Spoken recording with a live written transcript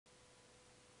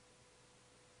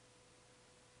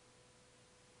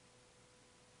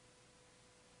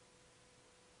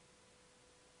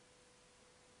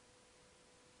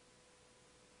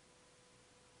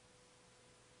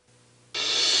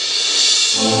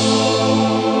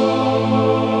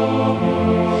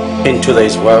In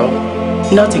today's world,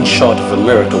 nothing short of a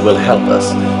miracle will help us.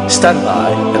 Stand by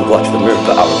and watch the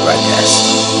Miracle Hour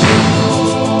broadcast.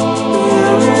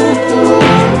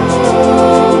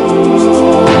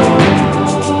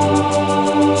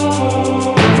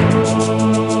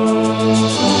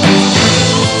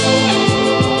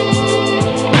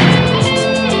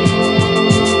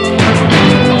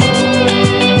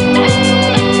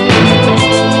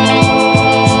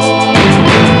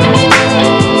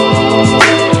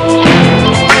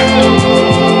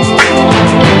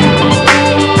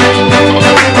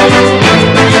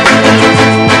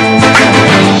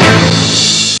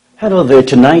 Hello there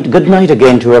tonight. Good night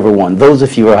again to everyone. Those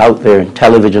of you who are out there in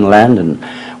television land and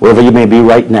wherever you may be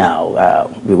right now,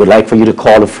 we would like for you to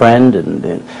call a friend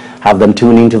and have them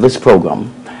tune into this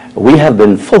program. We have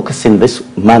been focusing this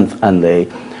month on the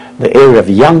area of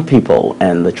young people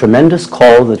and the tremendous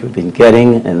call that we've been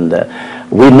getting, and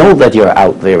we know that you're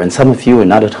out there, and some of you are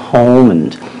not at home,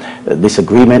 and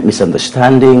disagreement,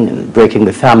 misunderstanding, and breaking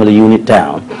the family unit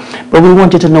down. But we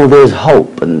want you to know there's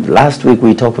hope. And last week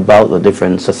we talked about the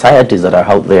different societies that are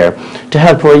out there to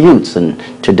help our youths. And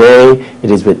today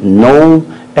it is with no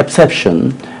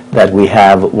exception that we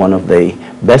have one of the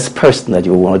best person that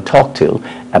you want to talk to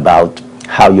about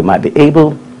how you might be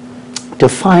able to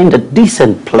find a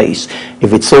decent place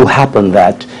if it so happened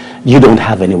that you don't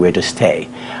have anywhere to stay.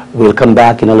 We'll come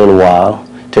back in a little while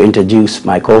to introduce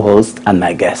my co-host and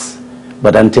my guests.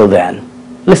 But until then,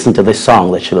 listen to this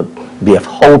song that should be of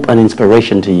hope and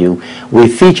inspiration to you. We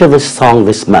feature this song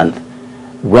this month.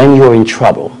 When you're in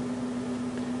trouble,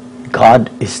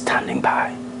 God is standing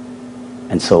by.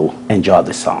 And so enjoy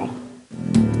this song.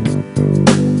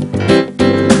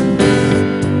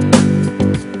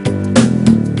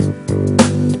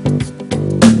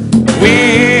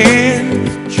 When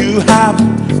you have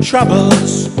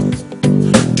troubles,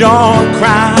 don't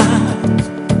cry.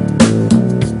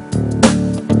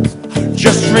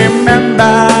 Just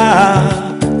remember,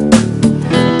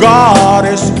 God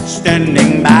is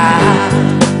standing by.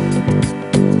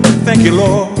 Thank you,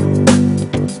 Lord.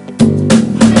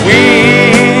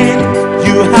 When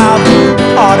you have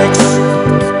heartaches,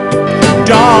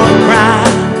 don't cry.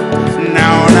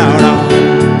 No, no, no.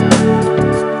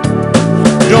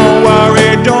 Don't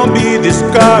worry, don't be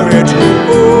discouraged.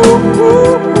 Ooh, ooh,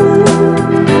 ooh.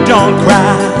 Don't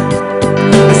cry.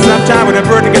 And sometimes when a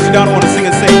burden gets you down, I want to sing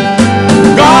and say,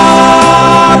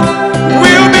 God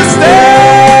will be standing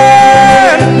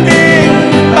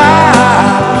by.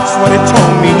 That's what it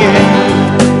told me, yeah.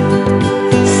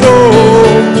 So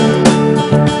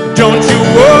don't you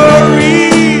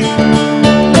worry,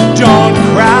 don't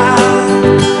cry.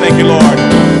 Thank you, Lord.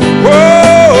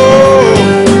 Whoa,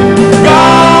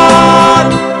 God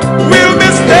will be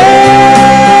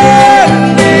standing.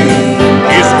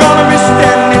 He's gonna be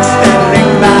standing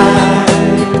by.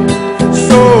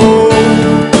 So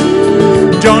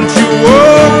don't you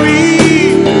worry,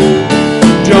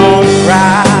 don't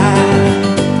cry.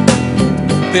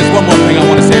 There's one more thing I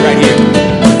want to say right here.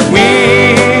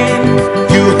 When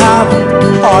you have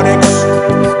heartaches,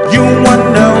 you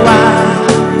wonder why.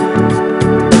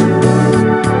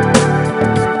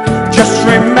 Just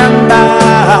remember,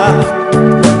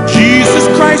 Jesus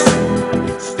Christ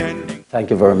standing. Thank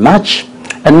you very much.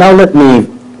 And now let me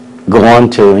go on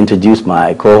to introduce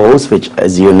my co-host, which,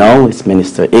 as you know, is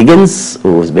Minister Higgins,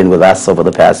 who's been with us over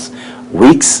the past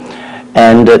weeks.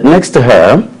 And next to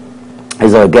her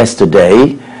is our guest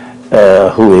today,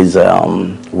 who is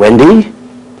Wendy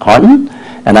Horton.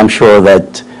 And I'm sure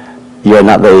that you're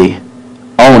not the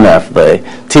owner of the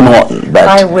Tim Horton, but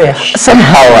I wish.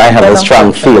 Somehow I have a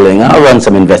strong feeling. I'll run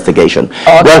some investigation.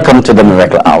 Okay. Welcome to the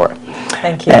Miracle Hour.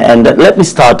 Thank you. And let me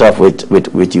start off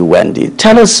with you, Wendy.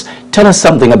 Tell us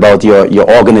something about your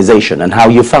organization and how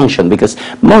you function, because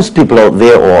most people out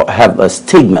there have a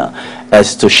stigma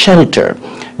as to shelter.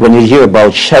 When you hear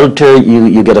about shelter,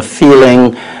 you get a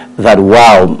feeling that,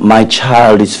 wow, my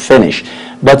child is finished.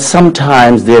 But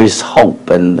sometimes there is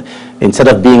hope, and instead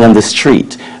of being on the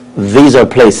street, these are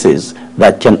places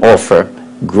that can offer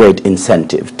great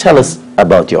incentive. Tell us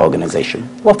about your organization.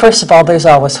 Well, first of all, there's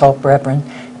always hope, Reverend.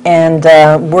 And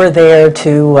we're there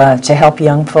to help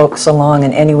young folks along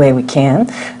in any way we can.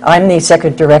 I'm the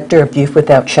Executive Director of Youth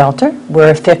Without Shelter. We're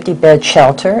a 50-bed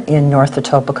shelter in North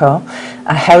Etobicoke,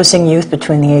 housing youth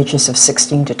between the ages of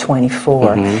 16 to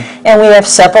 24. And we have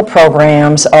several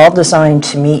programs, all designed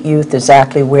to meet youth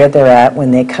exactly where they're at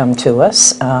when they come to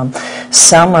us.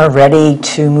 Some are ready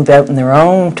to move out on their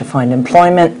own to find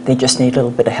employment. They just need a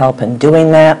little bit of help in doing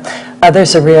that.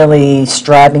 Others are really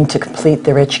striving to complete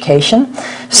their education.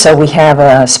 So we have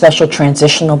a special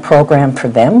transitional program for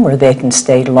them where they can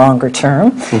stay longer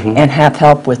term and have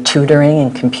help with tutoring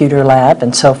and computer lab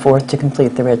and so forth to complete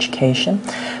their education.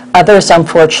 Others,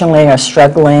 unfortunately, are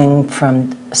struggling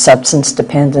from substance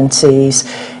dependencies,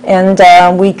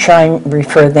 and we try and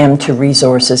refer them to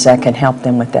resources that can help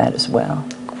them with that as well.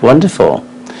 Wonderful.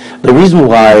 The reason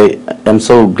why I'm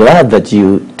so glad that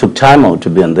you took time out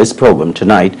to be on this program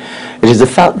tonight, it is the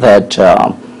fact that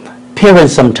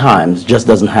parents sometimes just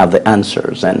doesn't have the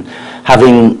answers, and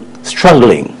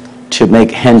struggling to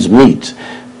make ends meet,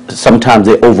 sometimes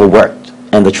they're overworked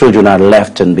and the children are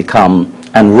left and become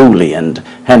unruly and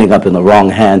ending up in the wrong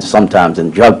hands, sometimes in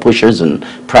drug pushers and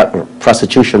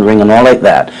prostitution ring and all like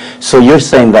that. So you're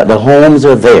saying that the homes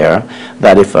are there,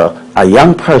 that if a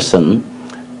young person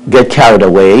get carried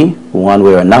away one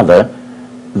way or another,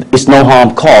 it's no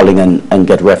harm calling and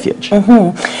get refuge.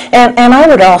 And I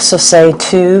would also say,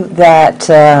 too, that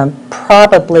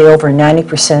probably over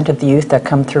 90% of the youth that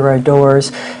come through our doors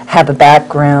have a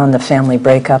background, a family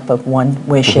breakup of one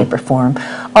way, shape, or form.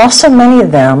 Also, many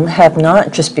of them have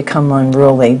not just become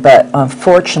unruly, but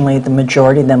unfortunately, the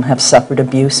majority of them have suffered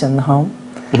abuse in the home.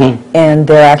 And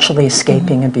they're actually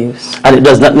escaping abuse. And it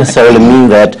does not necessarily mean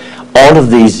that all of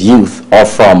these youth are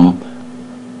from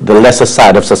the lesser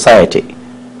side of society.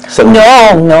 So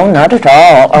No, not at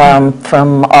all.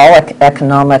 From all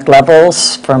economic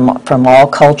levels, from all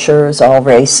cultures, all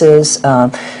races.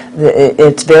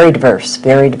 It's very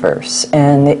diverse.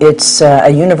 And it's a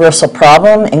universal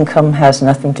problem. Income has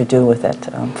nothing to do with it,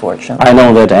 unfortunately. I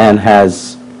know that Anne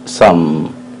has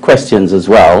some questions as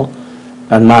well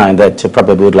in mind that you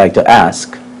probably would like to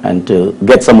ask and to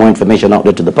get some more information out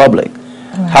there to the public.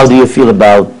 How do you feel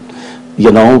about,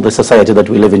 the society that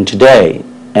we live in today,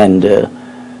 and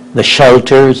the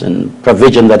shelters and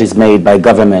provision that is made by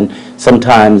government?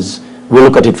 Sometimes we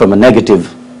look at it from a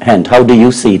negative end. How do you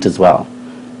see it as well?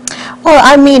 Well,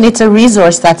 I mean, it's a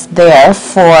resource that's there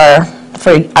for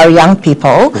our young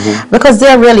people because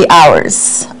they're really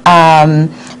ours.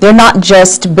 They're not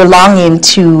just belonging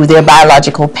to their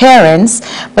biological parents,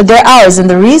 but they're ours. And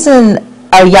the reason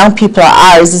our young people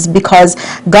are ours is because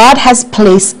God has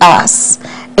placed us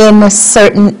in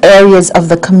certain areas of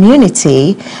the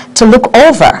community to look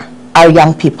over our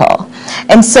young people.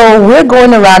 And so we're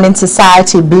going around in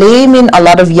society blaming a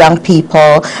lot of young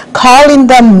people, calling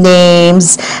them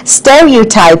names,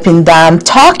 stereotyping them,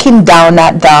 talking down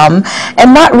at them,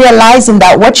 and not realizing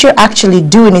that what you're actually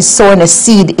doing is sowing a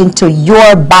seed into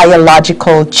your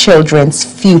biological children's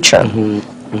future.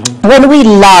 When we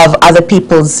love other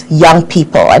people's young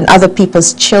people and other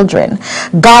people's children,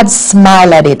 God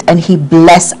smiles at it and He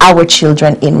bless our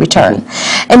children in return.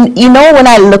 And when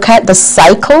I look at the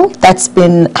cycle that's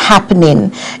been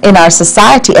happening in our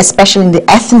society, especially in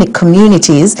the ethnic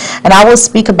communities, and I will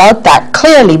speak about that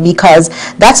clearly because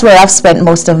that's where I've spent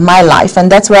most of my life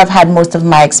and that's where I've had most of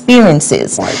my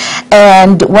experiences.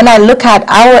 And when I look at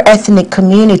our ethnic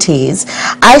communities,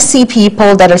 I see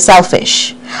people that are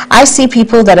selfish. I see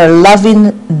people that are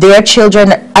loving their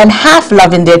children and half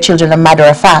loving their children, a matter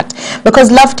of fact, because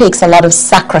love takes a lot of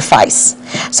sacrifice.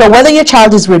 So whether your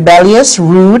child is rebellious,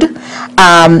 rude,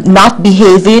 not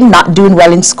behaving, not doing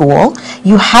well in school,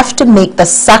 you have to make the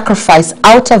sacrifice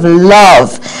out of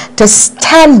love to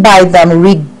stand by them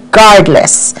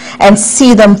regardless and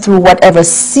see them through whatever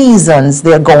seasons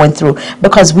they're going through,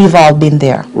 because we've all been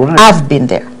there. I've been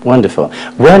there. Wonderful.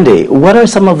 Wendy, what are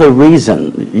some of the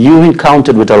reasons you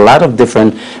encountered with a lot of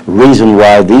different reasons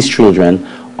why these children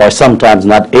are sometimes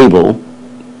not able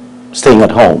staying at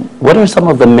home? What are some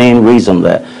of the main reasons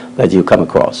that you come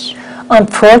across?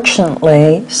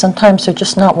 Unfortunately, sometimes they're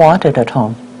just not wanted at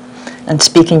home. And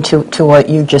speaking to what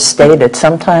you just stated,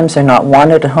 sometimes they're not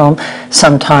wanted at home,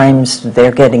 sometimes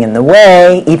they're getting in the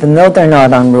way, even though they're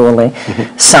not unruly.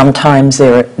 Sometimes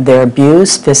they're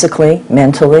abused physically,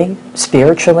 mentally,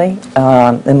 spiritually,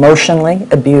 emotionally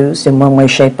abused in one way,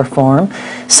 shape, or form.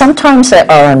 Sometimes they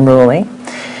are unruly.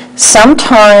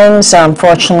 Sometimes,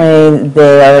 unfortunately,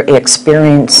 they're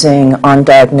experiencing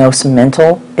undiagnosed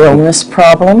mental illness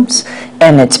problems,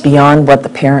 and it's beyond what the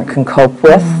parent can cope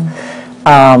with.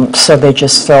 So they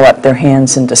just throw up their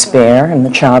hands in despair, and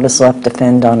the child is left to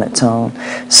fend on its own,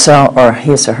 or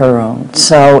his or her own.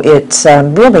 So it's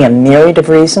really a myriad of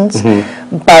reasons.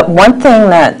 But one thing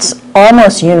that's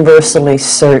almost universally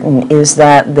certain is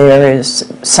that there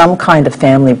is some kind of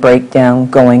family breakdown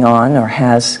going on or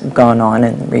has gone on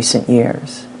in recent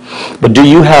years. But do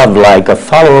you have like a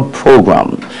follow-up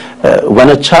program when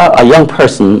a young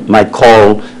person might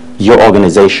call your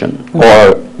organization,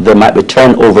 or they might be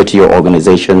turned over to your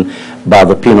organization by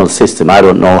the penal system. I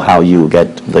don't know how you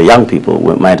get the young people.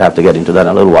 We might have to get into that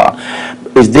in a little while.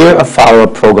 Is there a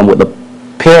follow-up program with the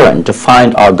parent to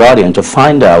find our guardian, to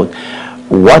find out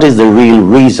what is the real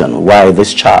reason why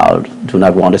this child do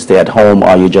not want to stay at home,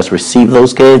 or you just receive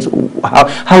those kids?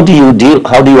 How do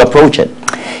you approach it?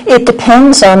 It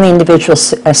depends on the individual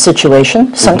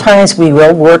situation. Sometimes we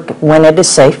will work when it is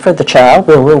safe for the child.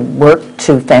 We will work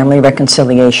to family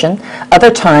reconciliation.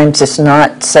 Other times it's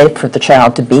not safe for the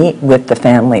child to be with the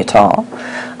family at all.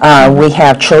 We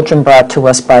have children brought to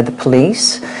us by the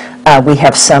police. We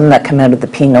have some that come out of the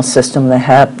penal system that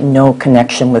have no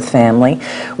connection with family.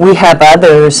 We have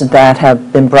others that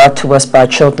have been brought to us by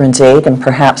Children's Aid and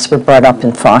perhaps were brought up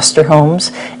in foster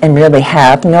homes and really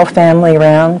have no family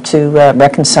around to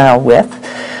reconcile with.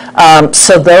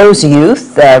 So those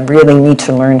youth really need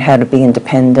to learn how to be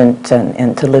independent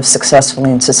and to live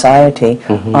successfully in society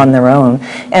on their own.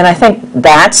 And I think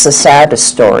that's the saddest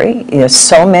story, is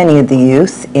so many of the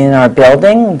youth in our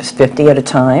building, 50 at a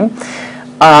time,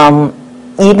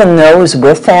 even those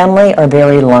with family are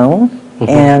very alone,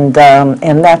 and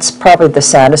that's probably the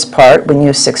saddest part when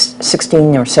you're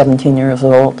 16 or 17 years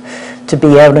old, to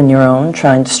be out on your own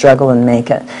trying to struggle and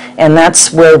make it. And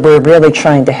that's where we're really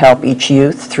trying to help each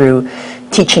youth through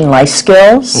teaching life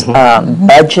skills,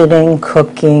 budgeting,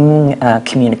 cooking,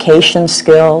 communication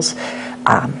skills,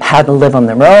 how to live on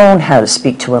their own, how to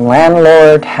speak to a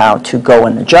landlord, how to go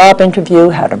in a job interview,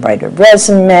 how to write a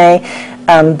resume,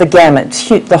 the gamut,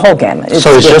 the whole gamut.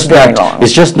 So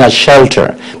it's just not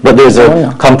shelter, but there's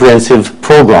a comprehensive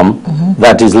program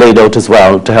that is laid out as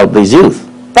well to help these youth.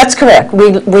 That's correct.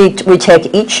 We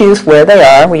take each youth where they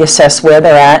are, we assess where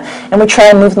they're at, and we try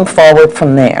and move them forward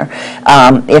from there.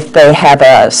 If they have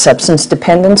a substance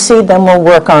dependency, then we'll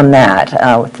work on that.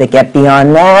 If they get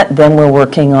beyond that, then we're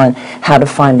working on how to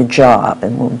find a job.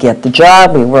 And we'll get the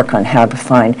job, we work on how to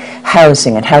find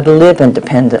housing and how to live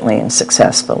independently and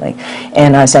successfully.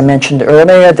 And as I mentioned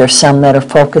earlier, there's some that are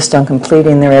focused on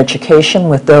completing their education.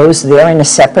 With those, they're in a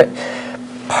separate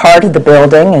part of the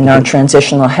building in our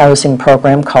transitional housing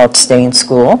program called Stay in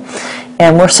School,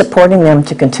 and we're supporting them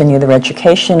to continue their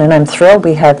education, and I'm thrilled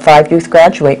we had 5 youth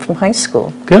graduate from high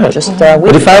school. Good.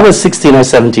 But if I was 16 or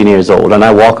 17 years old and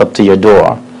I walk up to your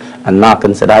door and knock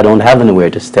and said, I don't have anywhere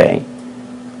to stay,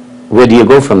 where do you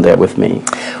go from there with me?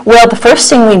 Well, the first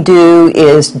thing we do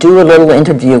is do a little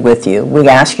interview with you. We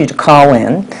ask you to call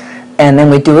in, and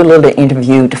then we do a little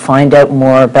interview to find out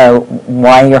more about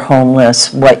why you're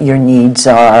homeless, what your needs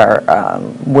are,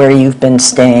 where you've been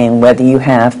staying, whether you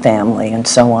have family, and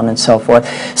so on and so forth.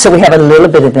 So we have a little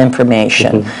bit of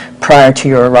information prior to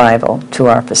your arrival to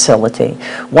our facility.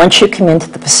 Once you come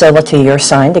into the facility, you're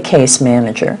assigned a case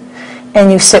manager, and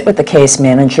you sit with the case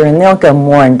manager, and they'll go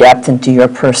more in depth into your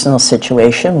personal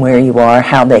situation, where you are,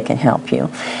 how they can help you.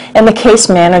 And the case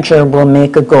manager will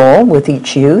make a goal with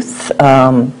each youth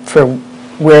for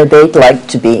where they'd like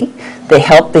to be. They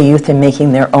help the youth in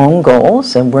making their own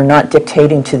goals, and we're not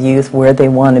dictating to the youth where they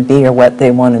want to be or what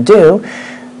they want to do.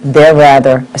 They're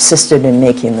rather assisted in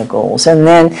making the goals. And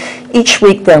then each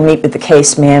week they'll meet with the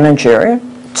case manager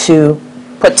to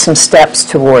put some steps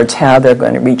towards how they're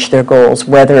going to reach their goals,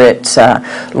 whether it's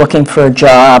looking for a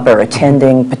job or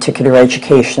attending particular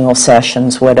educational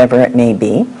sessions, whatever it may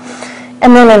be.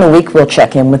 And then in a week we'll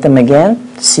check in with them again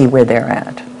to see where they're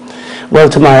at. Well,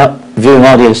 to my viewing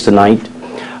audience tonight,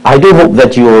 I do hope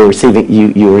that you're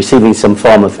receiving some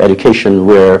form of education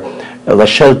where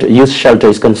the youth shelter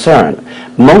is concerned.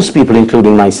 Most people,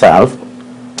 including myself,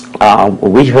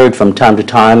 we heard from time to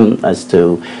time as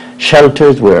to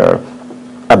shelters where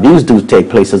abuse do take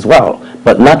place as well,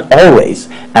 but not always.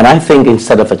 And I think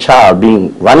instead of a child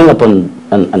running up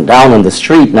and down on the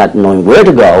street, not knowing where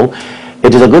to go,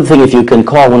 it is a good thing if you can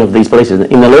call one of these places.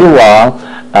 In a little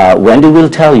while, Wendy will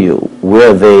tell you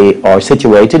where they are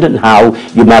situated and how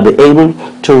you might be able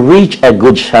to reach a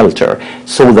good shelter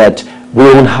so that we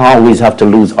won't always have to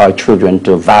lose our children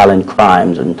to violent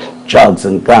crimes and drugs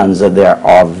and guns. There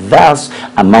are vast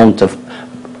amount of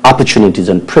opportunities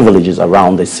and privileges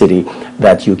around the city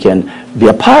that you can be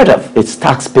a part of. It's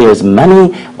taxpayers'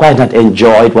 money. Why not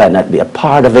enjoy it? Why not be a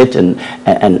part of it?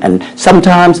 And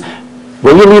sometimes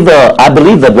when you leave I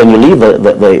believe that when you leave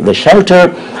the shelter,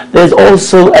 there's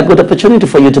also a good opportunity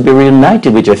for you to be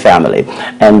reunited with your family.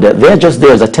 And they're just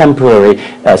there as a temporary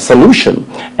solution.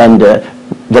 And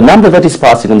the number that is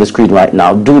passing on the screen right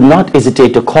now, do not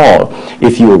hesitate to call.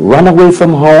 If you run away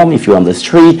from home, if you're on the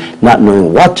street, not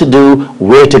knowing what to do,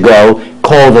 where to go, call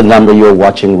call the number you're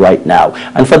watching right now.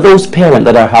 And for those parents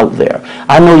that are out there,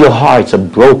 I know your hearts are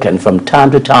broken from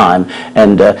time to time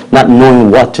and not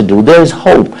knowing what to do. There's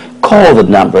hope. Call the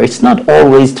number. It's not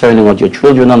always turning out your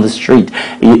children on the street.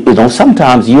 You know,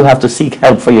 sometimes you have to seek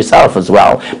help for yourself as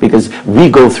well, because we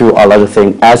go through a lot of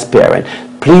things as parents.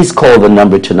 Please call the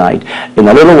number tonight. In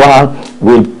a little while,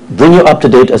 we'll bring you up to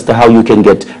date as to how you can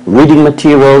get reading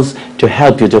materials to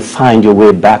help you to find your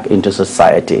way back into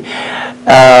society.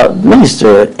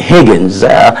 Minister Higgins,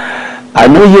 I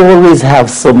know you always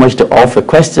have so much to offer.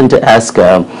 Question to ask,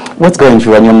 what's going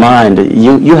through on your mind?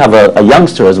 You have a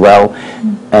youngster as well,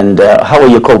 and how are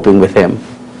you coping with him?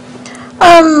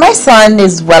 My son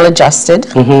is well adjusted.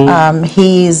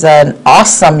 He's an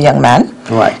awesome young man.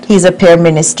 Right. He's a peer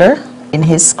minister in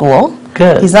his school.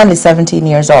 Good. He's only 17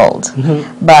 years old,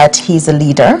 but he's a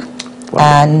leader.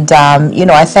 And, you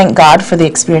know, I thank God for the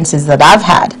experiences that I've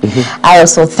had. I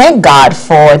also thank God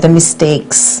for the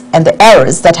mistakes and the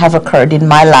errors that have occurred in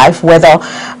my life, whether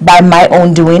by my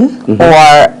own doing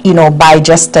or, you know, by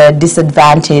just a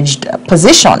disadvantaged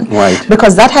position. Right.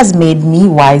 Because that has made me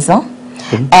wiser.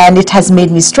 And it has made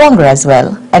me stronger as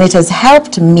well. And it has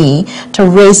helped me to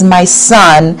raise my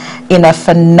son in a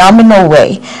phenomenal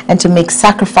way and to make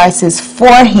sacrifices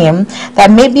for him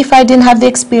that maybe if I didn't have the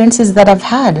experiences that I've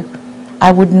had,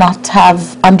 I would not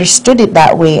have understood it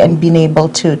that way and been able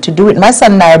to do it. My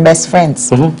son and I are best friends,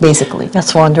 basically.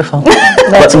 That's wonderful.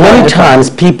 But many times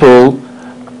people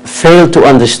fail to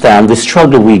understand the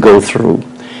struggle we go through.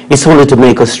 It's only to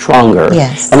make us stronger.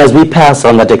 Yes. And as we pass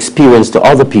on that experience to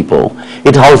other people,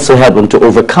 it also helps them to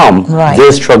overcome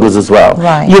their struggles as well.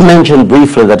 Right. You mentioned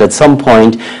briefly that at some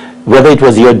point, whether it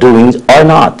was your doings or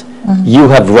not, you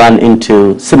have run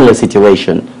into similar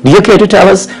situation. Do you care to tell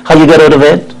us how you got out of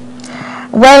it?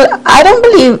 Well, I don't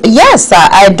believe, yes,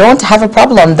 I don't have a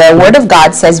problem. The Word of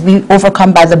God says we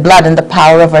overcome by the blood and the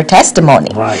power of our testimony.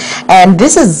 Right. And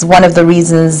this is one of the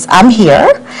reasons I'm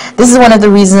here. This is one of the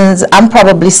reasons I'm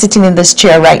probably sitting in this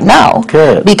chair right now.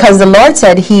 Good. Because the Lord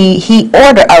said He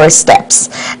ordered our steps.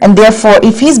 And therefore,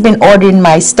 if He's been ordering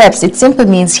my steps, it simply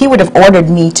means He would have ordered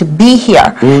me to be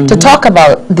here to talk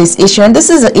about this issue. And this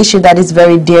is an issue that is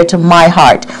very dear to my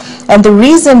heart. And the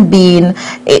reason being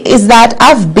is that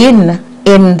I've been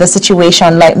in the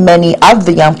situation like many of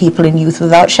the young people in Youth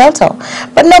Without Shelter.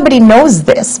 But nobody knows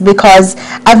this because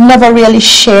I've never really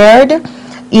shared,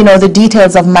 you know, the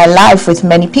details of my life with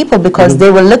many people because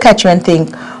they will look at you and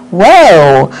think,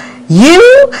 well,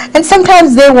 you? And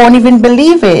sometimes they won't even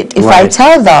believe it if I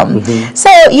tell them. So,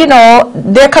 you know,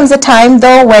 there comes a time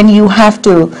though when you have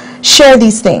to share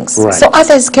these things so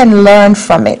others can learn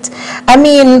from it. I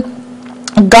mean,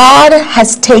 God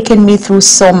has taken me through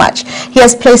so much. He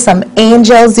has placed some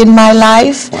angels in my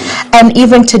life, and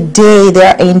even today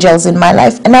there are angels in my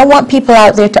life. And I want people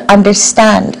out there to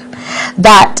understand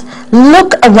that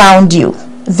look around you.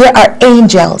 There are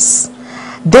angels.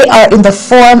 They are in the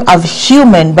form of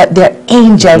human, but they're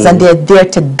angels, and they're there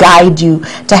to guide you,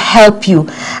 to help you.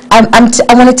 I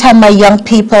want to tell my young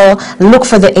people, look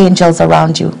for the angels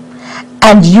around you.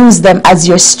 And use them as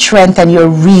your strength and your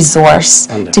resource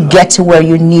to get to where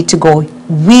you need to go.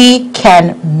 We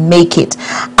can make it.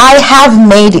 I have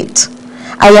made it.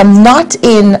 I am not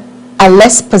in a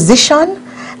less position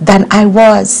than I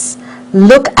was.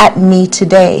 Look at me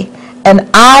today. And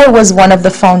I was one of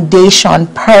the foundation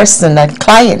person and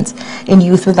clients in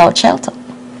Youth Without Shelter.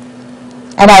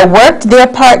 And I worked there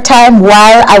part-time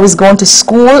while I was going to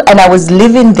school and I was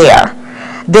living there.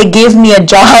 They gave me a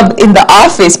job in the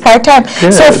office part-time.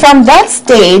 So from that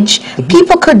stage,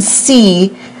 people could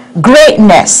see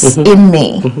greatness in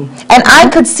me. And I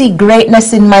could see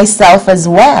greatness in myself as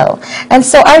well. And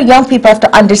so our young people have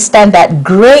to understand that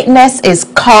greatness is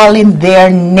calling their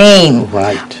name.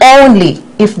 Only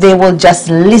if they will just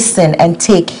listen and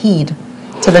take heed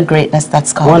to the greatness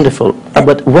that's calling. Wonderful.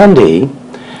 But Wendy,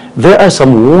 there are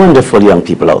some wonderful young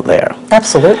people out there.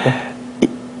 Absolutely.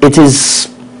 It is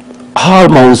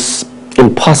almost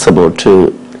impossible to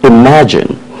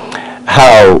imagine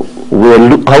how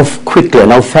quickly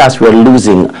and how fast we're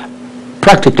losing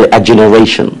practically a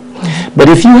generation. But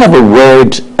if you have a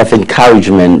word of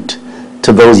encouragement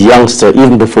to those youngsters,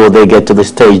 even before they get to the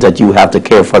stage that you have to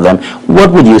care for them,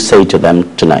 what would you say to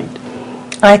them tonight?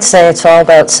 I'd say it's all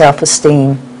about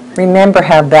self-esteem. Remember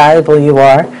how valuable you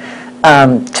are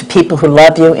to people who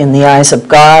love you in the eyes of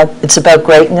God. It's about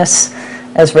greatness.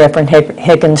 As Reverend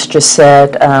Higgins just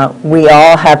said, we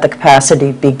all have the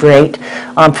capacity to be great.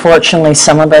 Unfortunately,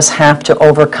 some of us have to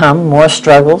overcome more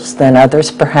struggles than others,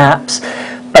 perhaps.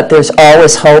 but there's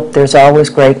always hope, there's always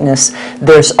greatness,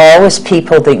 there's always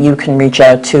people that you can reach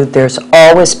out to, there's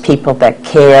always people that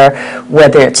care,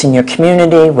 whether it's in your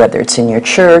community, whether it's in your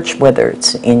church, whether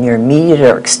it's in your immediate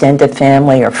or extended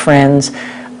family or friends.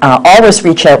 Always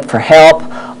reach out for help,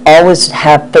 always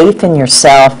have faith in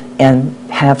yourself, and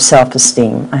have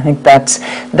self-esteem. I think that's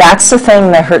the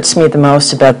thing that hurts me the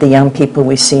most about the young people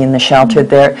we see in the shelter.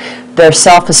 Their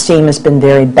self-esteem has been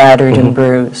very battered and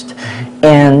bruised.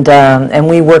 And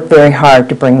we work very hard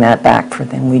to bring that back for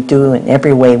them. We do in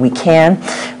every way we can.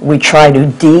 We try to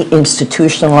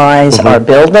de-institutionalize our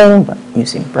building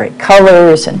using bright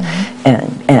colors and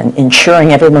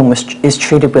ensuring everyone is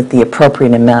treated with the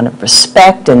appropriate amount of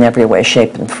respect in every way,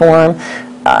 shape, and form,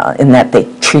 in that they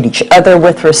treat each other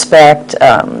with respect,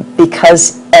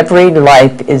 because every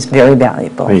life is very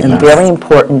valuable and very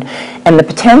important. And the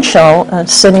potential,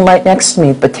 sitting right next to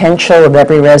me, potential of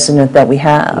every resident that we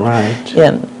have. Right.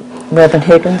 And Reverend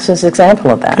Higgins is an example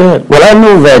of that. Good. Well, I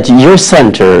know that your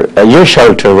center, your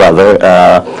shelter rather,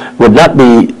 would not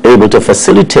be able to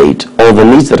facilitate all the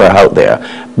needs that are out there.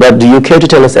 But do you care to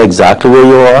tell us exactly where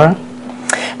you are?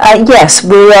 Yes,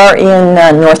 we are in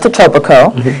North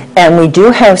Etobicoke, and we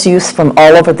do house youth from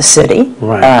all over the city.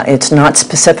 Right. It's not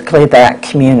specifically that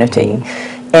community.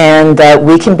 And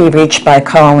we can be reached by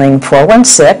calling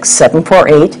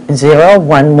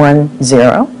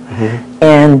 416-748-0110.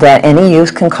 And any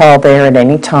youth can call there at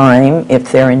any time if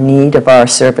they're in need of our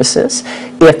services.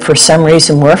 If for some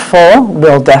reason we're full,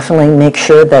 we'll definitely make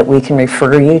sure that we can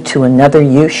refer you to another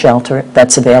youth shelter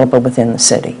that's available within the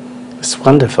city. It's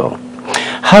wonderful.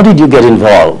 How did you get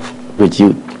involved with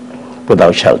Youth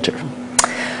Without Shelter?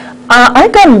 I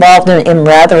got involved in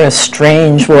rather a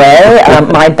strange way.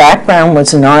 My background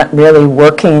was not really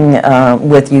working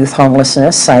with youth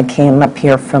homelessness. I came up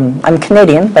here I'm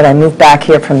Canadian, but I moved back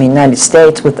here from the United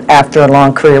States after a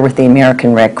long career with the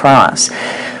American Red Cross,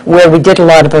 where we did a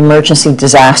lot of emergency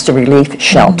disaster relief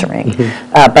sheltering,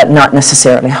 but not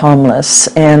necessarily homeless.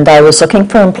 And I was looking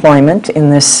for employment in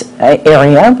this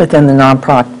area within the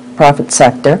nonprofit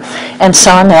sector, and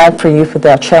saw an ad for Youth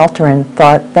Without Shelter and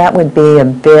thought that would be a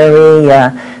very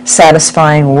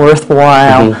satisfying,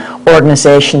 worthwhile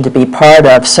organization to be part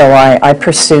of. So I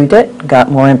pursued it,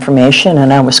 got more information,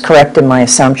 and I was correct in my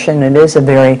assumption. It is a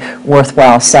very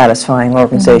worthwhile, satisfying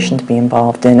organization to be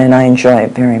involved in, and I enjoy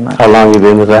it very much. How long have you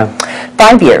been with that?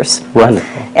 5 years.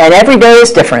 Wonderful. And every day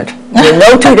is different.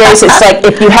 No 2 days. It's like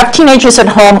if you have teenagers at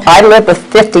home, I live with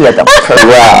 50 of them for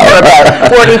about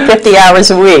 40, 50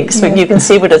 hours a week. So you can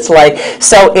see what it's like.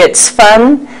 So it's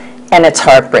fun and it's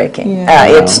heartbreaking.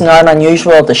 It's not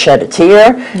unusual to shed a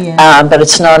tear, but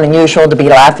it's not unusual to be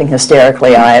laughing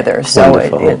hysterically either. So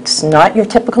it's not your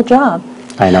typical job.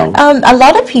 I know. A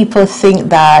lot of people think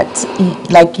that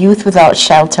like Youth Without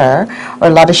Shelter or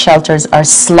a lot of shelters are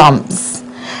slums.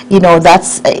 You know,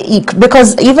 that's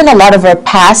because even a lot of our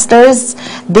pastors,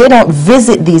 they don't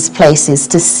visit these places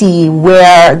to see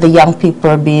where the young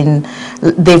people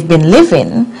they've been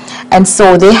living. And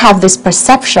so they have this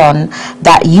perception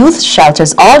that youth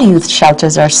shelters, all youth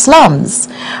shelters are slums.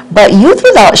 But Youth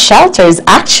Without Shelter is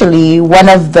actually one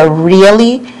of the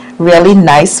really, really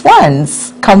nice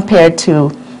ones compared to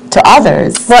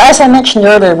others. Well, as I mentioned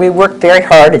earlier, we work very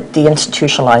hard at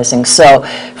deinstitutionalizing. So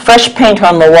fresh paint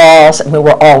on the walls, and we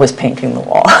were always painting the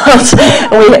walls.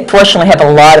 We fortunately have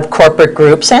a lot of corporate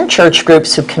groups and church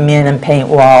groups who come in and paint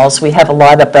walls. We have a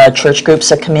lot of church groups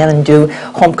that come in and do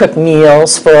home-cooked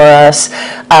meals for us.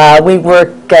 We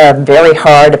work very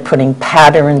hard at putting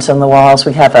patterns on the walls.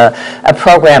 We have a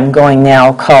program going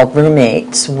now called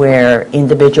Roommates, where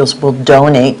individuals will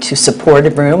donate to support a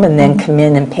room and then come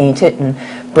in and paint it in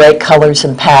bright colors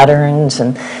and patterns,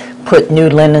 and put new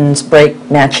linens, bright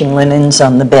matching linens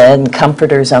on the bed, and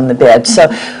comforters on the bed. So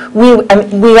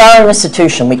we are an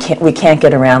institution. We can't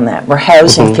get around that. We're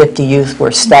housing 50 youth.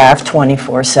 We're staffed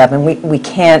 24/7. We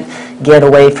can't get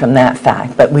away from that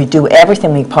fact. But we do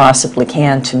everything we possibly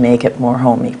can to make it more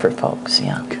homey for folks.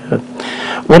 Yeah. Good.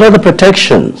 What are the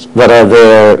protections that are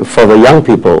there for the young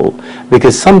people?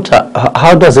 Because sometimes,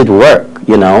 how does it work?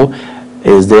 You know,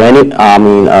 is there any?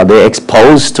 Are they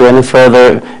exposed to any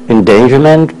further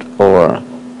endangerment or?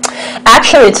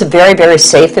 Actually, it's a very, very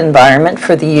safe environment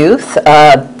for the youth. We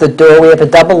have a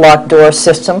double lock door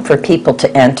system for people to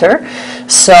enter.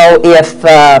 So if,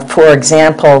 for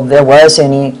example, there was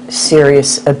any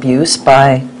serious abuse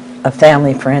by a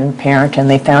family friend, parent, and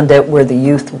they found out where the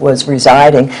youth was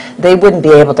residing, they wouldn't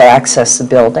be able to access the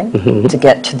building to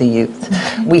get to the youth.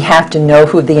 We have to know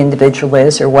who the individual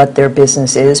is or what their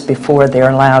business is before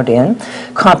they're allowed in.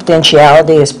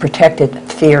 Confidentiality is protected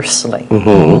fiercely,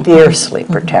 fiercely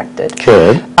protected.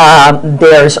 Good.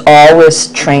 There's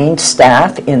always trained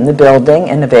staff in the building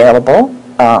and available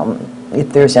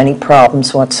if there's any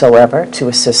problems whatsoever to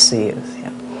assist the youth.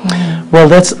 Well,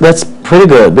 that's pretty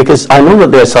good, because I know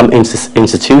that there are some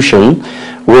institutions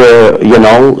where, you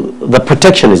know, the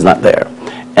protection is not there,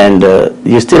 and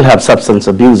you still have substance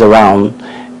abuse around,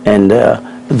 and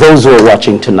those who are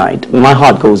watching tonight, my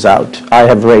heart goes out. I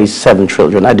have raised 7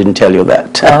 children. I didn't tell you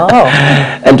that. Oh.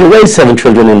 And to raise 7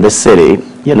 children in this city,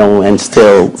 you know, and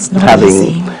still having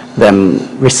easy. them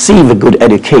receive a good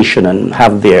education and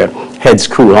have their heads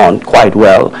cool on quite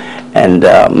well. And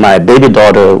my baby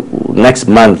daughter, next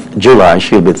month, July,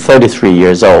 she'll be 33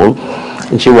 years old.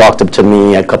 And she walked up to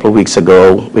me a couple of weeks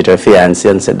ago with her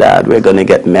fiancé and said, "Dad, we're going to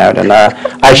get married." And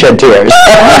I shed tears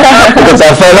because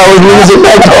I felt I was losing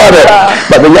my daughter.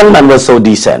 But the young man was so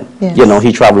decent. Yes. You know,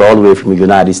 he traveled all the way from the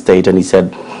United States, and he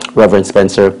said, "Reverend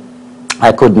Spencer,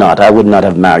 I would not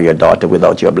have married your daughter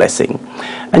without your blessing."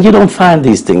 And you don't find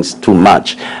these things too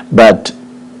much. But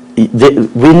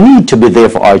we need to be there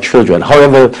for our children,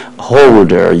 however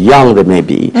old or young they may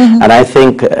be. And I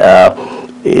think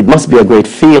it must be a great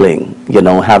feeling, you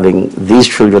know, having these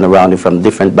children around you from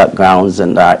different backgrounds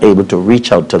and are able to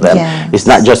reach out to them. Yes. It's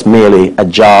not just merely a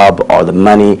job or the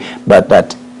money, but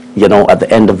that, you know, at the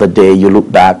end of the day, you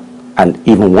look back and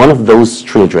even one of those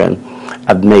children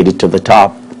have made it to the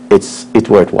top. It's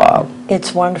worthwhile.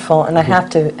 It's wonderful, and I have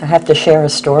to share a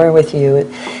story with you.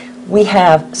 We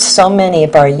have so many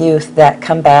of our youth that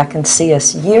come back and see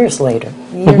us years later,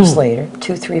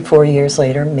 2, 3, 4 years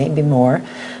later, maybe more,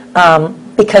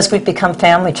 because we've become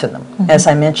family to them. As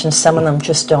I mentioned, some of them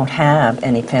just don't have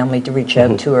any family to reach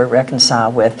out to or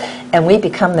reconcile with, and we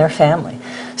become their family.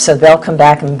 So they'll come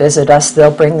back and visit us.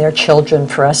 They'll bring their children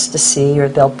for us to see, or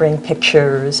they'll bring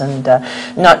pictures. And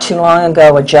not too long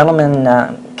ago, a gentleman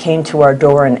came to our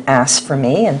door and asked for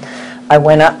me, and I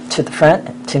went up to the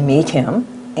front to meet him.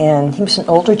 And he was an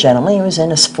older gentleman. He was in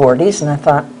his 40s, and I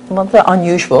thought, well, that's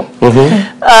unusual.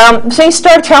 So he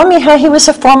started telling me how he was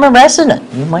a former resident.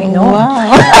 You might know him.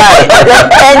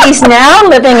 And he's now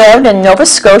living out in Nova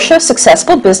Scotia,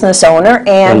 successful business owner,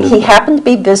 and he happened to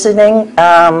be visiting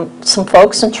some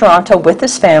folks in Toronto with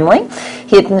his family.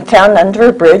 He had been found under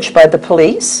a bridge by the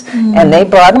police, and they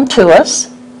brought him to us,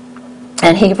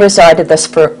 and he resided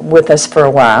with us for a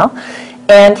while.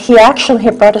 And he actually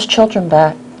had brought his children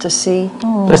back to see, to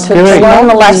learn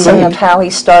the lesson of how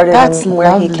he started and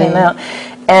where he came out.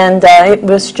 And it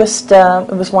was just,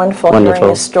 it was wonderful hearing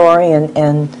his story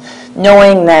and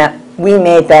knowing that we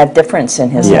made that difference in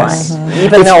his life,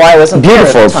 even though I wasn't there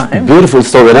at the time. Beautiful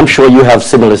story, and I'm sure you have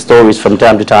similar stories from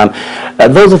time to time.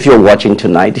 Those of you who are watching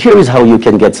tonight, here is how you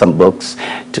can get some books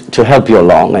to help you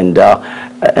along, and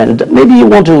maybe you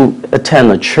want to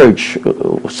attend a church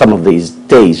some of these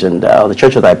days, and the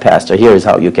church that I pastor, here is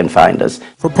how you can find us.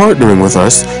 For partnering with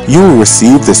us, you will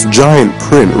receive this giant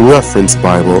print reference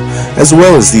Bible, as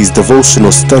well as these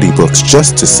devotional study books,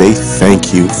 just to say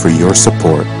thank you for your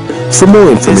support. For more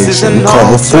information,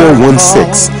 call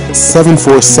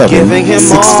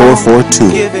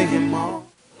 416-747-6442.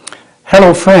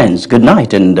 Hello friends, good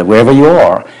night, and wherever you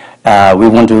are, we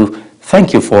want to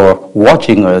thank you for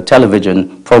watching a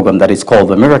television program that is called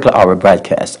the Miracle Hour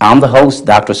Broadcast. I'm the host,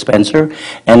 Dr. Spencer,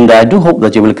 and I do hope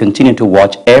that you will continue to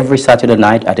watch every Saturday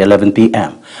night at 11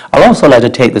 p.m. I'd also like to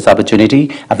take this opportunity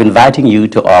of inviting you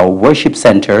to our worship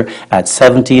center at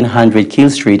 1700 Keele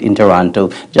Street in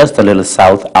Toronto, just a little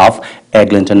south of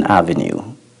Eglinton Avenue.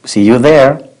 See you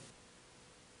there.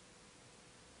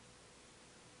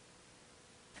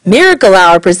 Miracle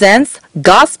Hour presents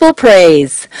Gospel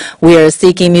Praise. We are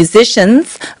seeking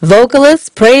musicians, vocalists,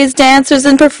 praise dancers,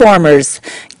 and performers.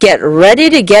 Get ready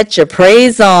to get your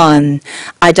praise on.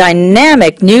 A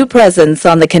dynamic new presence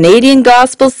on the Canadian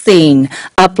gospel scene,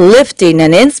 uplifting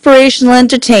and inspirational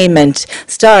entertainment,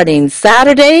 starting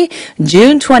Saturday,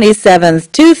 June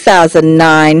 27th,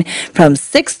 2009, from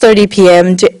 6:30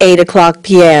 p.m. to 8 o'clock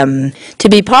p.m. To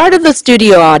be part of the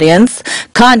studio audience,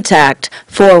 contact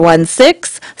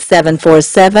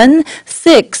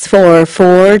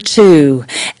 416-747-6442.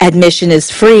 Admission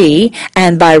is free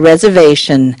and by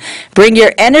reservation. Bring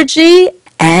your energy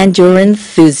and your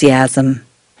enthusiasm.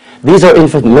 These are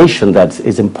information that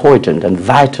is important and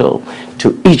vital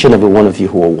to each and every one of you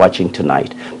who are watching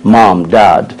tonight. Mom,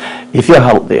 Dad, if you're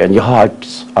out there and your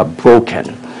hearts are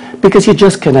broken because you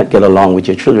just cannot get along with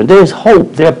your children. There is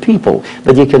hope. There are people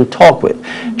that you can talk with.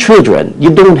 Children, you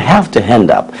don't have to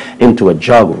end up into a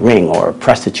drug ring or a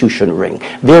prostitution ring.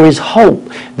 There is hope.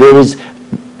 There is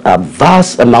a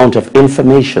vast amount of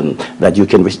information that you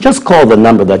can just call the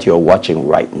number that you're watching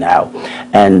right now.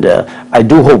 And I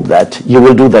do hope that you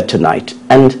will do that tonight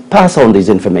and pass on this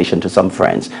information to some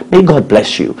friends. May God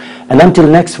bless you. And until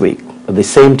next week, at the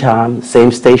same time,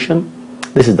 same station,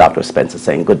 this is Dr. Spencer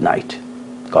saying good night.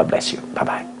 God bless you.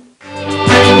 Bye-bye.